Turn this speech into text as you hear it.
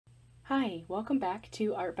Hi, welcome back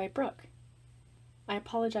to Art by Brooke. I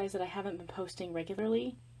apologize that I haven't been posting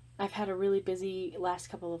regularly. I've had a really busy last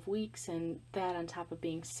couple of weeks, and that on top of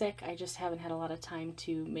being sick, I just haven't had a lot of time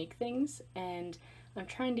to make things, and I'm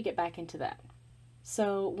trying to get back into that.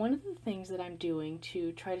 So one of the things that I'm doing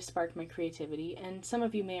to try to spark my creativity, and some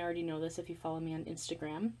of you may already know this if you follow me on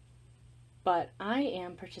Instagram, but I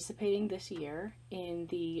am participating this year in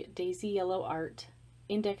the Daisy Yellow Art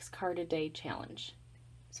Index Card a Day Challenge.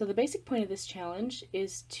 So the basic point of this challenge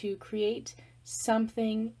is to create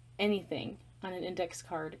something, anything, on an index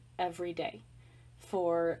card every day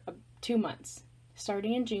for 2 months,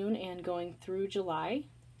 starting in June and going through July.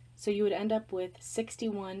 So you would end up with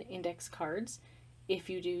 61 index cards if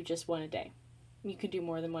you do just one a day. You can do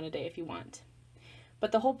more than one a day if you want.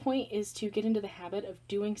 But the whole point is to get into the habit of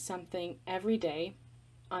doing something every day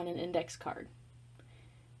on an index card.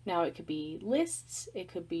 Now it could be lists, it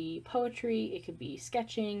could be poetry, it could be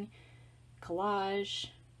sketching, collage,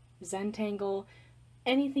 Zentangle,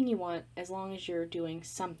 anything you want as long as you're doing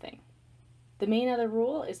something. The main other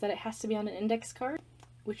rule is that it has to be on an index card,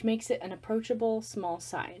 which makes it an approachable small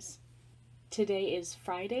size. Today is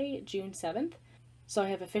Friday, June 7th, so I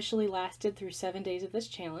have officially lasted through 7 days of this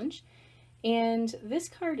challenge, and this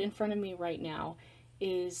card in front of me right now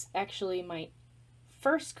is actually my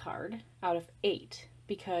first card out of 8.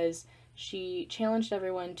 Because she challenged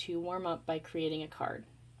everyone to warm up by creating a card.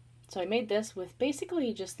 So I made this with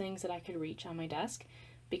basically just things that I could reach on my desk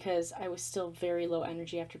because I was still very low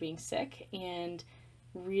energy after being sick and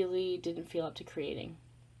really didn't feel up to creating.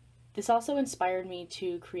 This also inspired me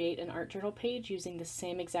to create an art journal page using the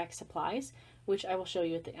same exact supplies, which I will show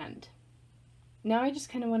you at the end. Now I just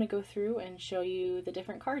kind of want to go through and show you the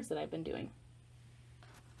different cards that I've been doing.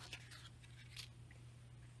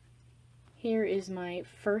 Here is my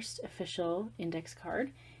first official index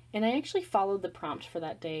card, and I actually followed the prompt for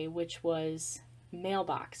that day, which was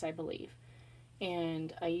mailbox, I believe.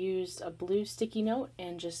 And I used a blue sticky note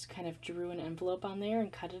and just kind of drew an envelope on there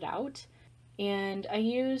and cut it out. And I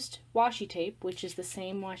used washi tape, which is the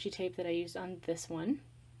same washi tape that I used on this one,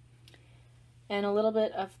 and a little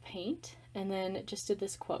bit of paint, and then just did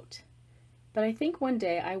this quote. But I think one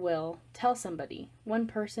day I will tell somebody, one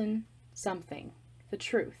person, something, the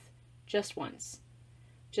truth. Just once,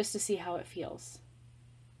 just to see how it feels.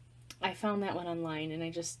 I found that one online and I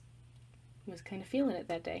just was kind of feeling it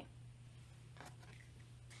that day.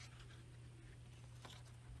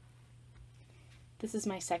 This is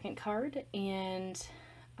my second card and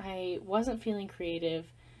I wasn't feeling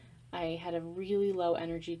creative. I had a really low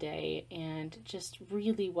energy day and just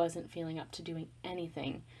really wasn't feeling up to doing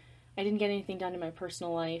anything. I didn't get anything done in my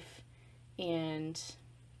personal life and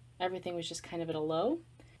everything was just kind of at a low.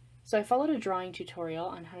 So I followed a drawing tutorial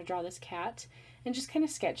on how to draw this cat and just kind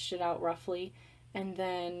of sketched it out roughly and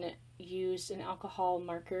then used an alcohol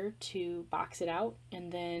marker to box it out,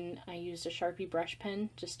 and then I used a Sharpie brush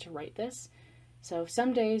pen just to write this. So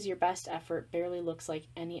some days your best effort barely looks like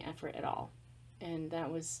any effort at all, and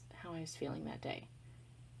that was how I was feeling that day.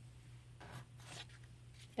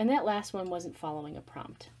 And that last one wasn't following a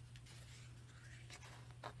prompt.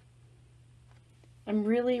 I'm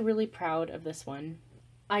really proud of this one.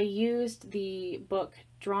 I used the book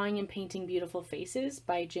Drawing and Painting Beautiful Faces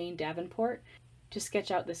by Jane Davenport to sketch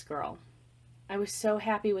out this girl. I was so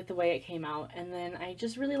happy with the way it came out, and then I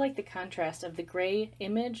just really liked the contrast of the gray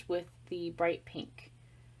image with the bright pink.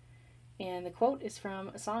 And the quote is from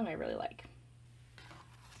a song I really like.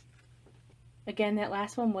 Again, that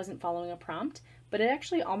last one wasn't following a prompt, but it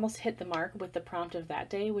actually almost hit the mark with the prompt of that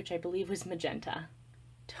day, which I believe was magenta.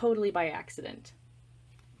 Totally by accident.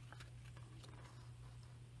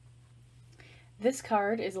 This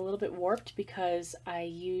card is a little bit warped because I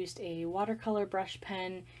used a watercolor brush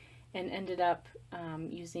pen and ended up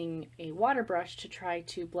using a water brush to try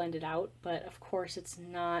to blend it out, but of course it's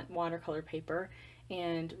not watercolor paper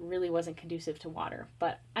and really wasn't conducive to water.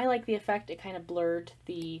 But I like the effect. It kind of blurred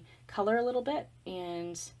the color a little bit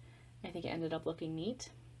and I think it ended up looking neat.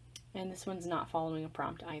 And this one's not following a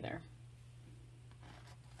prompt either.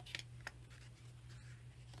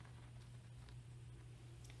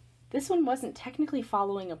 This one wasn't technically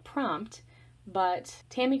following a prompt, but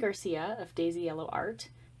Tammy Garcia of Daisy Yellow Art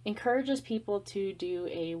encourages people to do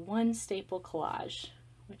a one staple collage,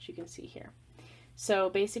 which you can see here. So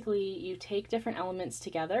basically you take different elements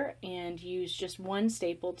together and use just one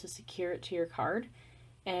staple to secure it to your card,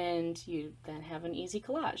 and you then have an easy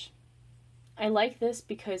collage. I like this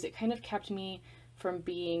because it kind of kept me from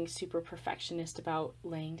being super perfectionist about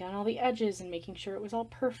laying down all the edges and making sure it was all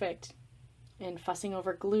perfect, and fussing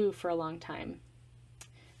over glue for a long time.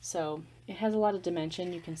 So it has a lot of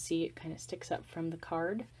dimension. You can see it kind of sticks up from the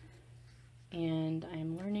card. and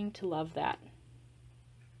I'm learning to love that.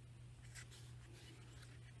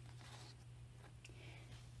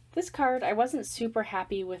 This card, I wasn't super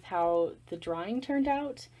happy with how the drawing turned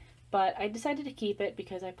out, but I decided to keep it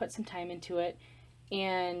because I put some time into it,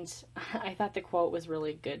 and I thought the quote was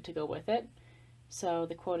really good to go with it. So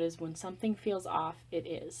the quote is, "When something feels off, it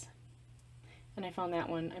is." And I found that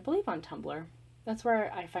one, I believe, on Tumblr. That's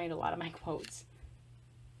where I find a lot of my quotes.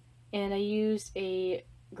 And I used a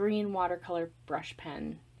green watercolor brush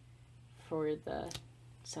pen for the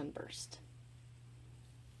sunburst.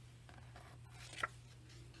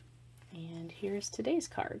 And here's today's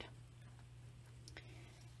card.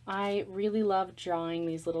 I really love drawing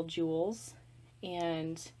these little jewels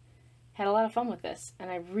and had a lot of fun with this. And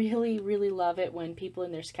I really, really love it when people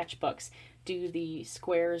in their sketchbooks do the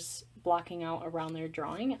squares blocking out around their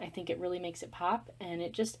drawing. I think it really makes it pop, and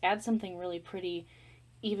it just adds something really pretty,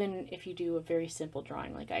 even if you do a very simple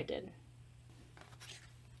drawing like I did.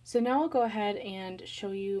 So now I'll go ahead and show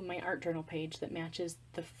you my art journal page that matches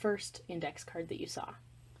the first index card that you saw.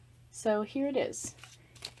 So here it is,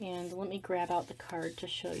 and let me grab out the card to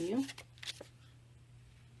show you.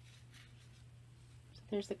 So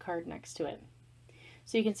there's the card next to it.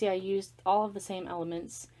 So you can see I used all of the same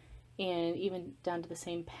elements and even down to the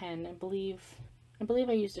same pen. I believe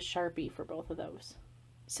I used a Sharpie for both of those.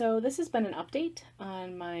 So this has been an update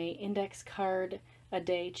on my index card a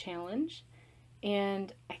day challenge,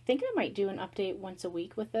 and I think I might do an update once a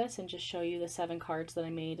week with this and just show you the 7 cards that I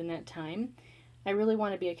made in that time. I really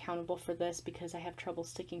want to be accountable for this because I have trouble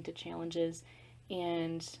sticking to challenges,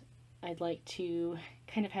 and I'd like to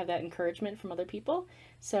kind of have that encouragement from other people.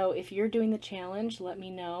 So if you're doing the challenge, let me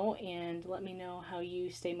know, and let me know how you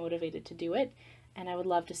stay motivated to do it, and I would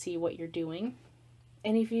love to see what you're doing.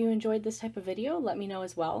 And if you enjoyed this type of video, let me know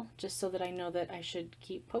as well, just so that I know that I should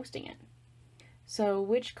keep posting it. So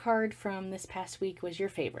which card from this past week was your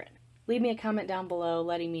favorite? Leave me a comment down below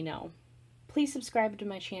letting me know. Please subscribe to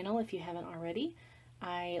my channel if you haven't already.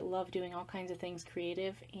 I love doing all kinds of things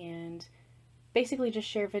creative and basically just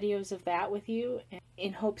share videos of that with you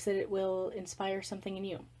in hopes that it will inspire something in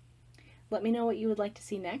you. Let me know what you would like to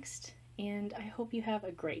see next, and I hope you have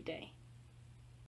a great day.